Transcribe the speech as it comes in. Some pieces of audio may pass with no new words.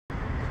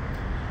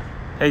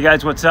Hey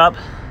guys, what's up?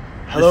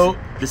 Hello.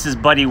 This is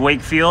Buddy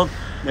Wakefield.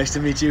 Nice to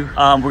meet you.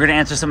 We're going to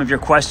answer some of your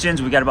questions.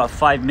 We got about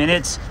 5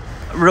 minutes.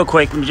 Real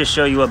quick, let me just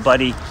show you what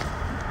Buddy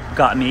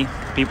got me.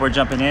 People are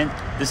jumping in.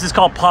 This is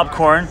called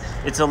Popcorn.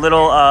 It's a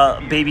little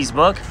baby's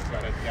book.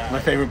 My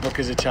favorite book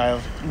as a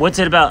child. What's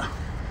it about?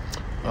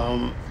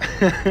 Mom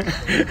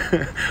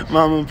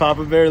and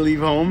Papa Bear leave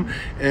home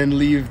and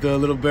leave the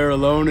little bear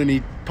alone, and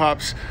he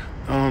pops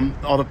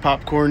all the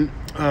popcorn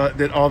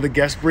that all the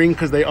guests bring,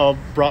 because they all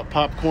brought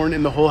popcorn,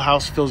 and the whole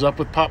house fills up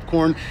with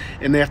popcorn,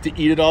 and they have to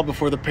eat it all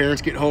before the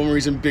parents get home, or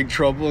he's in big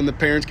trouble. And the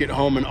parents get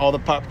home and all the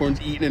popcorn's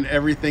eaten and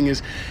everything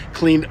is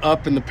cleaned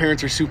up, and the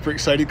parents are super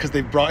excited because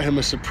they brought him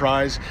a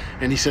surprise,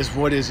 and he says,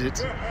 "What is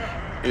it?"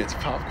 And it's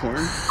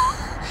popcorn.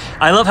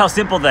 I love how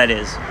simple that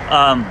is.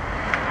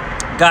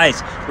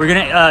 Guys, we're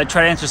gonna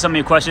try to answer some of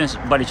your questions.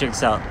 Buddy, check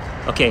this out.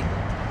 Okay.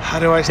 How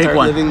do I start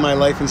living my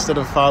life instead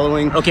of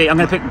following? Okay, I'm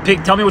gonna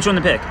pick. Tell me which one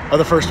to pick. Oh,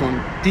 the first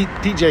one. Pete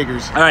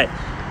Jagers. All right.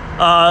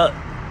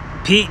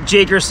 Pete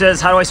Jagers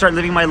says, "How do I start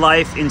living my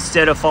life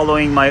instead of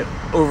following my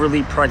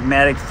overly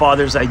pragmatic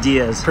father's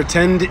ideas?"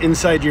 Pretend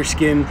inside your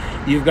skin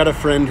you've got a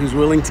friend who's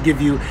willing to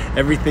give you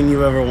everything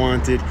you ever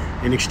wanted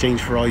in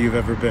exchange for all you've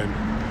ever been.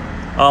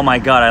 Oh my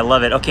God, I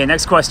love it. Okay,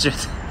 next question.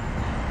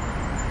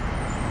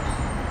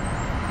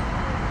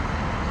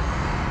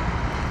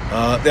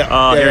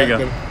 Here we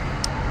go.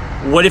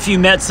 What if you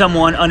met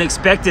someone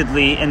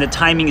unexpectedly and the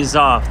timing is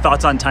off?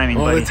 Thoughts on timing,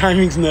 buddy? The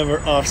timing's never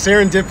off.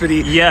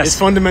 Serendipity is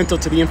fundamental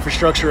to the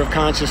infrastructure of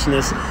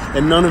consciousness,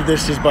 and none of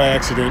this is by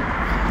accident.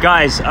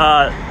 Guys,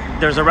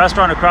 there's a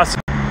restaurant across,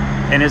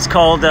 and it's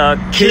called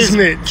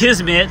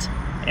Kismet,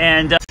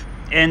 and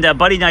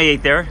Buddy and I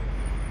ate there.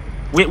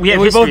 We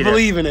both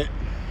believe in it.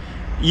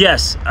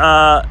 Yes,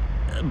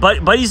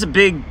 but Buddy's a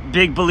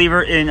big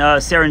believer in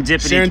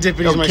serendipity.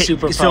 Serendipity is my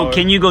superpower. So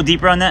can you go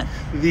deeper on that?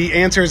 The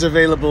answer is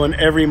available in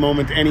every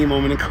moment, any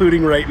moment,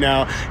 including right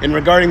now. And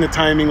regarding the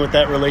timing with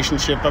that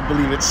relationship, I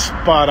believe it's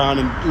spot on,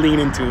 and lean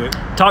into it.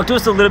 Talk to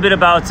us a little bit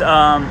about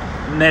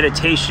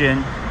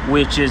meditation,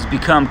 which has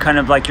become kind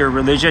of like your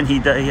religion. He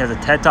has a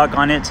TED Talk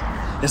on it.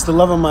 It's the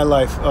love of my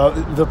life.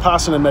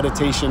 Vipassana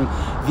meditation,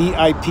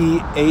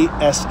 Vipassana.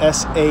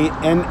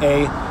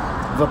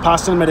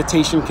 Vipassana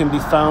meditation can be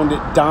found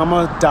at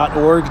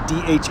dhamma.org,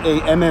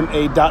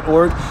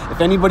 DHAMMA.org.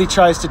 If anybody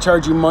tries to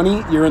charge you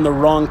money, you're in the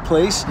wrong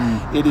place.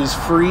 It is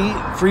free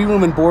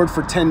room and board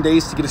for 10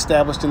 days to get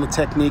established in the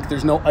technique.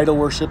 There's no idol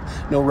worship,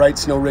 no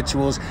rites, no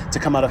rituals to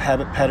come out of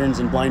habit patterns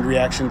and blind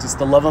reactions. It's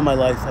the love of my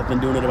life. I've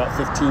been doing it about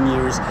 15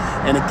 years,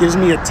 and it gives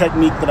me a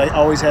technique that I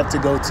always have to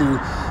go to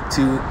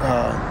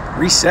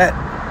reset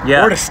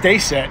or to stay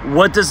set.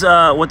 What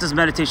does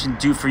meditation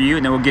do for you?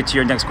 And then we'll get to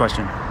your next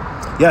question.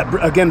 Yeah,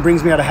 again,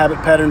 brings me out of habit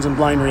patterns and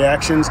blind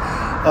reactions.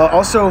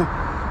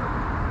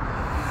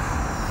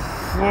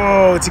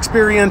 It's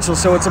experiential,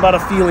 so it's about a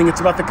feeling.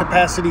 It's about the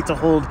capacity to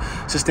hold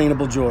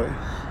sustainable joy.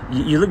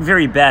 You look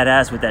very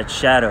badass with that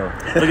shadow.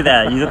 Look at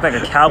that. You look like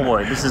a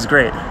cowboy. This is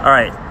great. All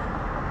right.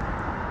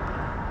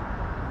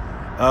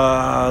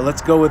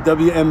 Let's go with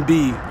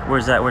WMB.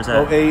 Where's that?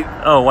 08.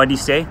 Oh, why do you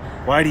stay?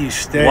 Why do you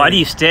stay? Why do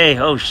you stay?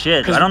 Oh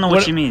shit! I don't know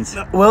what she means.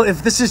 Well,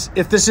 if this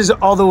is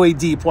all the way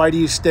deep, why do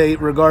you stay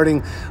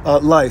regarding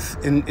life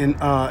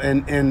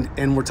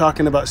and we're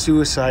talking about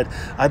suicide?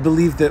 I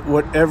believe that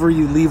whatever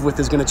you leave with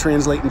is going to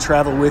translate and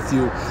travel with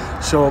you.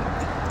 So,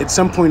 at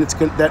some point,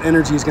 that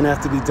energy is going to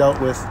have to be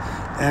dealt with,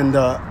 and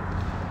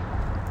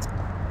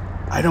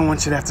I don't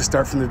want you to have to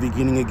start from the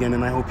beginning again,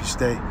 and I hope you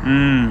stay.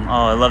 Oh,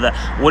 I love that.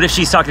 What if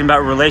she's talking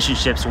about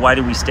relationships? Why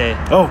do we stay?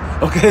 Oh,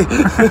 okay.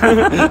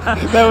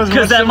 That was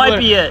because that might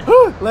be it.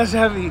 Less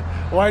heavy.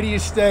 Why do you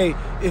stay?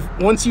 If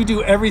once you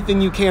do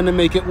everything you can to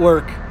make it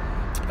work,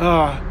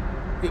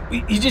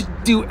 you just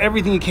do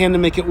everything you can to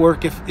make it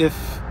work. If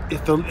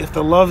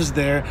the love's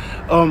there.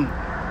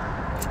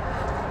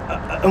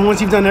 And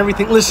once you've done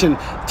everything, listen,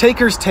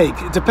 takers take.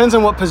 It depends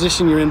on what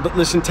position you're in, but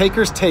listen,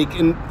 takers take,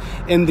 and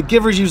the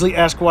givers usually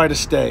ask why to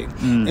stay.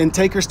 And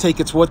takers take,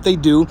 it's what they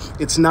do.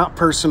 It's not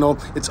personal.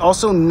 It's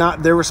also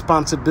not their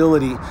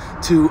responsibility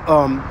to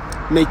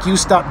make you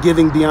stop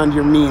giving beyond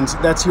your means.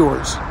 That's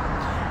yours.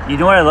 You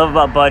know what I love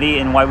about Buddy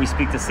and why we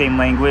speak the same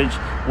language?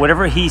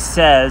 Whatever he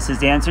says,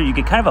 his answer, you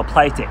can kind of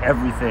apply it to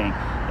everything.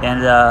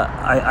 And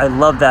I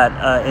love that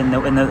in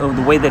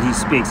the way that he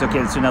speaks. Okay,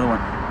 let's do another one.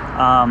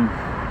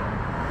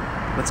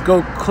 Let's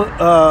go,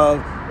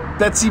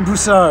 Betsy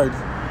Broussard.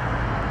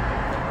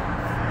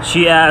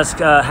 She asked,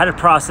 how to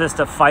process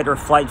the fight or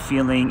flight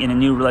feeling in a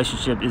new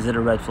relationship. Is it a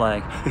red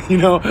flag? You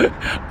know,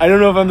 I don't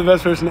know if I'm the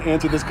best person to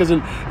answer this, because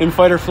in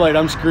fight or flight,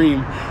 I'm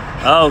scream.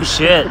 Oh,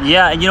 shit.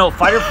 Yeah, and you know,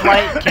 fight or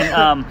flight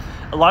can...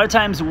 a lot of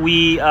times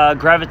we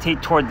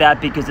gravitate toward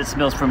that because it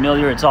smells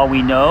familiar. It's all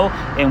we know,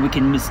 and we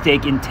can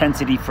mistake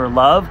intensity for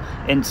love.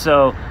 And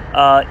so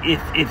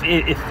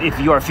if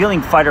you are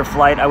feeling fight or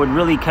flight, I would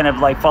really kind of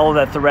like follow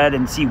that thread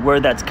and see where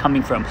that's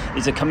coming from.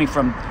 Is it coming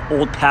from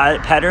old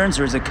patterns,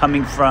 or is it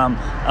coming from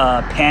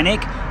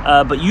panic?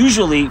 But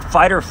usually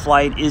fight or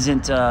flight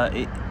isn't,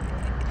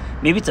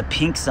 maybe it's a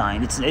pink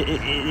sign. It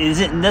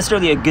isn't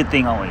necessarily a good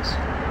thing always.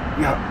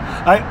 Yeah.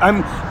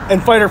 I'm in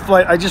fight or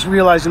flight. I just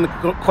realized in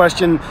the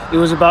question it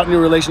was about new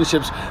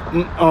relationships.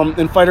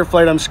 In fight or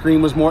flight, I'm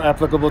Scream was more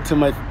applicable to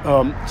my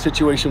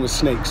situation with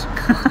snakes.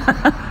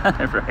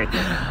 Right.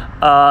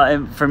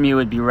 And for me, it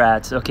would be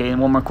rats. Okay,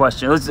 and one more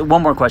question.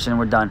 One more question, and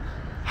we're done.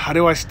 How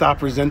do I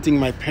stop resenting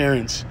my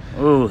parents?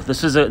 Ooh,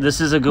 this is a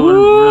good one.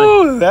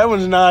 Ooh, that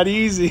one's not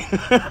easy.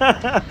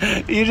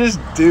 You just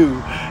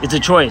do. It's a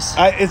choice.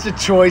 It's a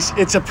choice.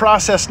 It's a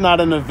process,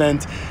 not an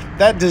event.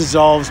 That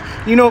dissolves.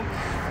 You know,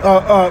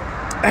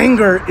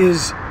 anger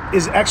is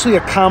actually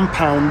a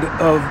compound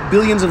of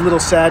billions of little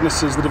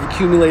sadnesses that have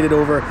accumulated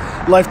over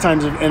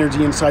lifetimes of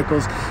energy and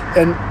cycles,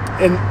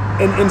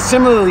 and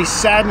similarly,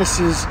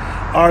 sadnesses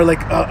are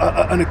like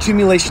an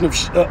accumulation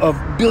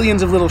of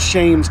billions of little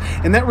shames,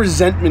 and that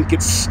resentment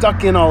gets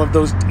stuck in all of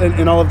those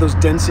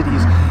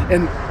densities.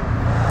 And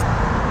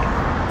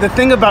the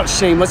thing about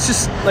shame, let's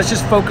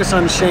just focus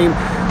on shame,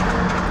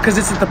 because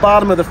it's at the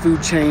bottom of the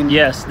food chain.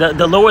 Yes,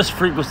 the lowest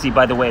frequency,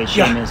 by the way,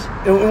 shame is.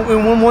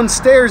 And when one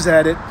stares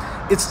at it,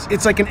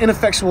 it's like an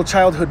ineffectual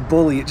childhood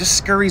bully. It just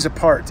scurries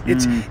apart.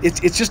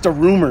 It's just a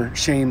rumor,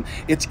 shame.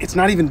 It's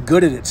not even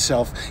good at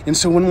itself. And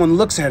so when one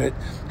looks at it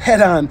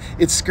head on,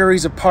 it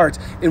scurries apart.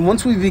 And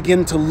once we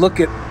begin to look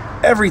at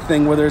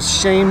everything, whether it's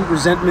shame,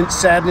 resentment,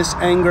 sadness,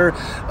 anger,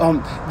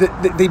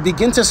 they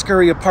begin to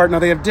scurry apart. Now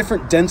they have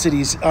different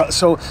densities.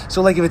 So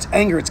like if it's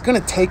anger, it's going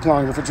to take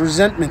longer. If it's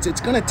resentment,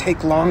 it's going to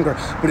take longer.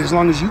 But as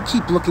long as you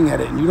keep looking at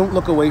it and you don't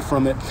look away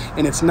from it,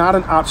 and it's not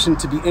an option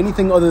to be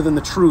anything other than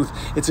the truth,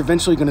 it's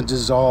eventually going to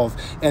dissolve.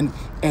 And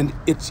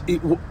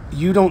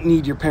you don't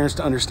need your parents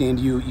to understand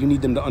you. You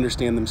need them to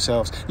understand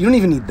themselves. You don't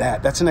even need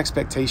that. That's an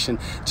expectation.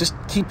 Just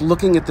keep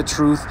looking at the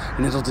truth,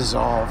 and it'll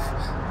dissolve.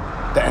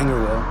 The anger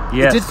will.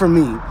 Yes. It did for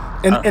me.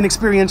 And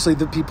experientially,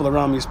 the people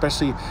around me,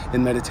 especially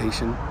in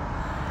meditation.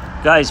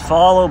 Guys,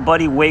 follow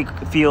Buddy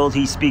Wakefield.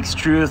 He speaks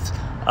truth.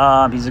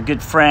 He's a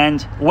good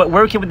friend. Where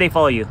would they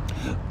follow you?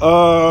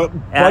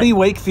 Buddy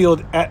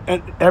Wakefield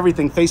at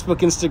everything.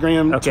 Facebook,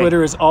 Instagram, okay.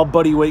 Twitter is all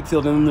Buddy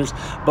Wakefield. And then there's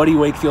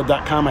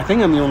buddywakefield.com. I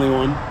think I'm the only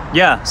one.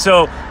 Yeah,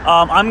 so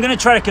I'm going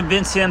to try to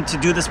convince him to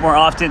do this more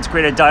often, to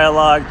create a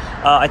dialogue.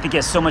 I think he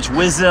has so much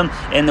wisdom,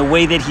 and the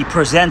way that he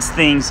presents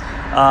things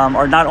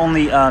are not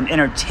only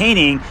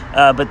entertaining,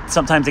 but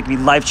sometimes they can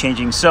be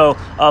life-changing. So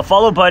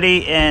follow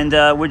Buddy, and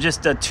we're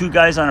just two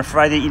guys on a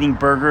Friday eating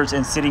burgers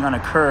and sitting on a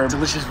curb.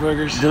 Delicious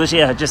burgers. Delicious,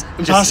 yeah. Just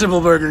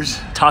Impossible burgers.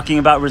 Talking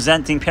about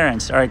resenting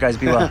parents. All right, guys,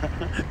 be well.